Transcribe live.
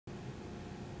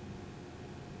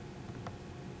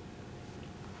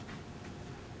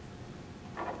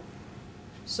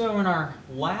So in our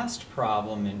last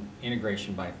problem in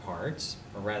integration by parts,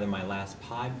 or rather my last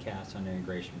podcast on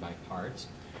integration by parts,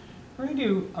 we're going to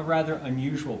do a rather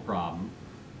unusual problem.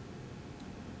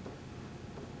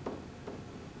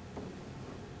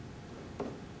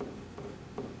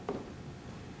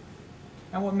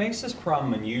 And what makes this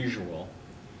problem unusual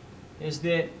is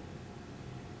that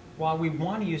while we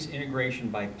want to use integration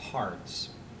by parts,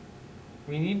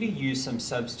 we need to use some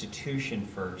substitution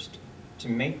first to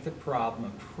make the problem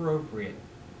appropriate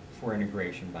for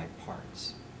integration by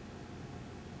parts.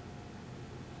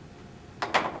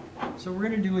 So we're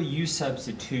going to do a u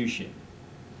substitution.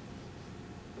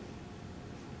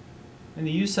 And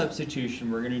the u substitution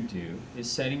we're going to do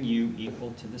is setting u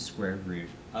equal to the square root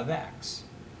of x.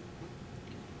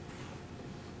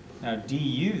 Now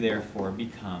du therefore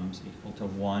becomes equal to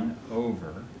 1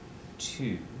 over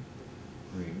 2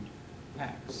 root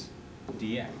x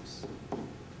dx.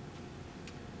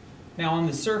 Now on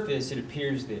the surface it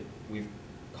appears that we've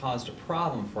caused a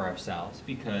problem for ourselves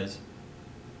because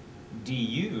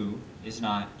du is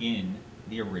not in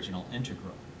the original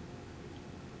integral.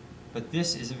 But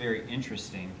this is a very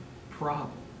interesting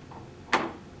problem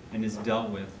and is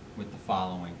dealt with the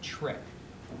following trick.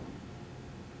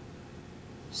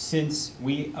 Since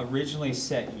we originally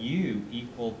set u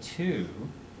equal to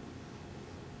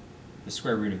the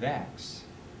square root of x,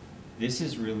 this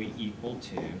is really equal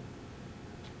to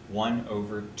 1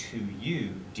 over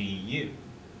 2u du,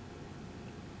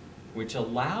 which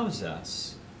allows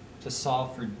us to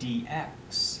solve for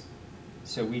dx.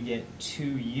 So we get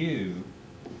 2u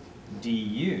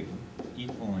du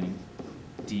equaling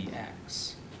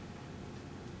dx.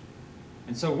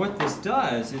 And so what this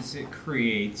does is it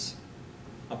creates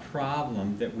a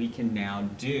problem that we can now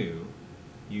do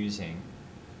using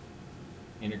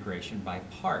integration by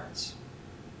parts.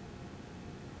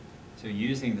 So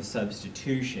using the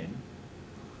substitution,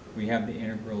 we have the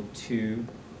integral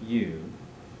 2u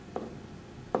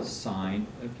sine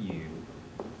of u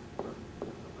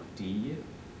du.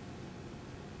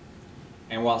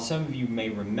 And while some of you may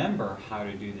remember how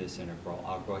to do this integral,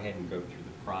 I'll go ahead and go through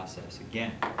the process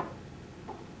again.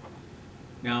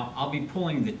 Now, I'll be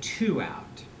pulling the 2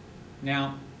 out.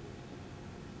 Now,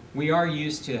 we are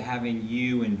used to having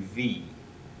u and v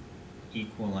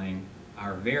equaling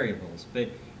our variables, but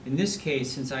in this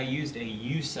case, since I used a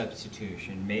u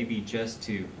substitution, maybe just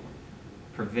to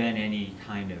prevent any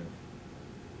kind of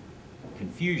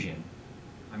confusion,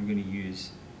 I'm going to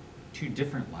use 2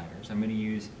 different letters. I'm going to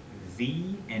use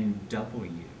v and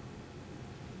w.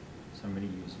 So I'm going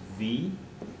to use v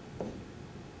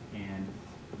and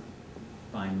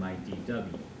find my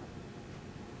dw.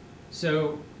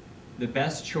 So the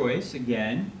best choice,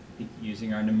 again,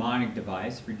 using our mnemonic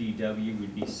device for dw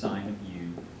would be sine of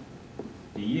u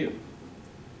du.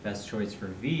 Best choice for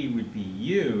v would be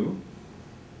u.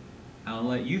 I'll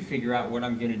let you figure out what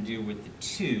I'm going to do with the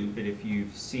 2, but if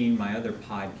you've seen my other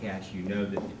podcast, you know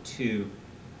that the 2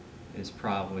 is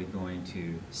probably going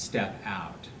to step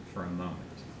out for a moment.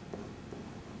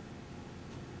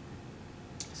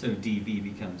 So dv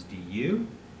becomes du,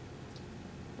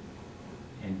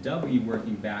 and w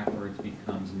working backwards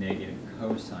becomes negative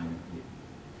cosine of u.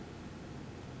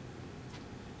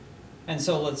 And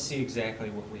so let's see exactly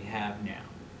what we have now.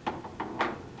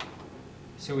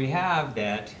 So we have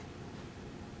that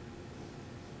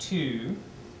 2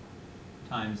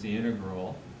 times the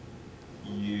integral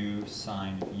u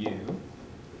sine of u,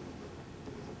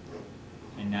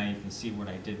 and now you can see what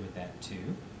I did with that 2,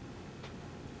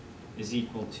 is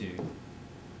equal to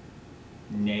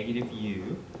negative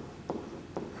u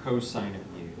cosine of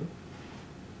u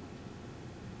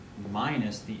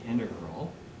minus the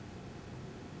integral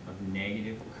of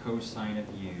negative cosine of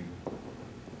u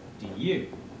du.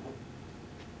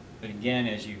 But again,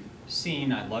 as you've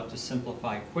seen, I love to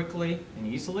simplify quickly and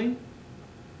easily.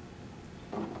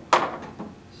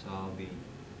 So I'll be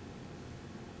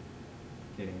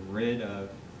getting rid of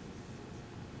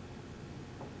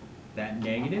that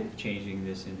negative, changing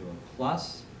this into a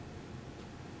plus,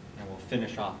 and we'll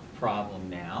finish off the problem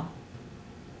now.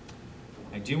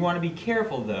 I do want to be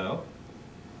careful though.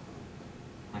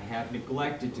 I have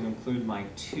neglected to include my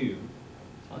 2.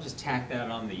 So I'll just tack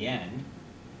that on the end.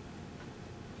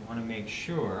 I want to make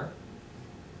sure.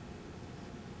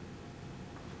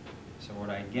 So what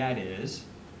I get is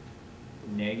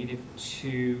negative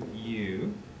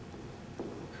 2u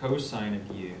cosine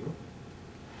of u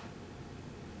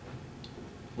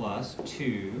plus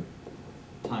 2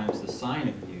 times the sine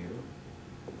of u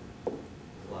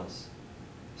plus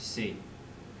c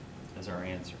as our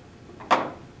answer.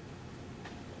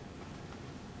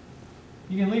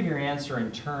 You can leave your answer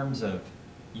in terms of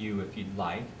u if you'd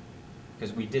like.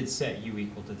 because we did set u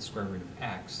equal to the square root of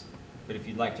x, but if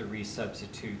you'd like to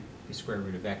resubstitute the square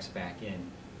root of x back in,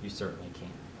 you certainly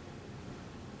can.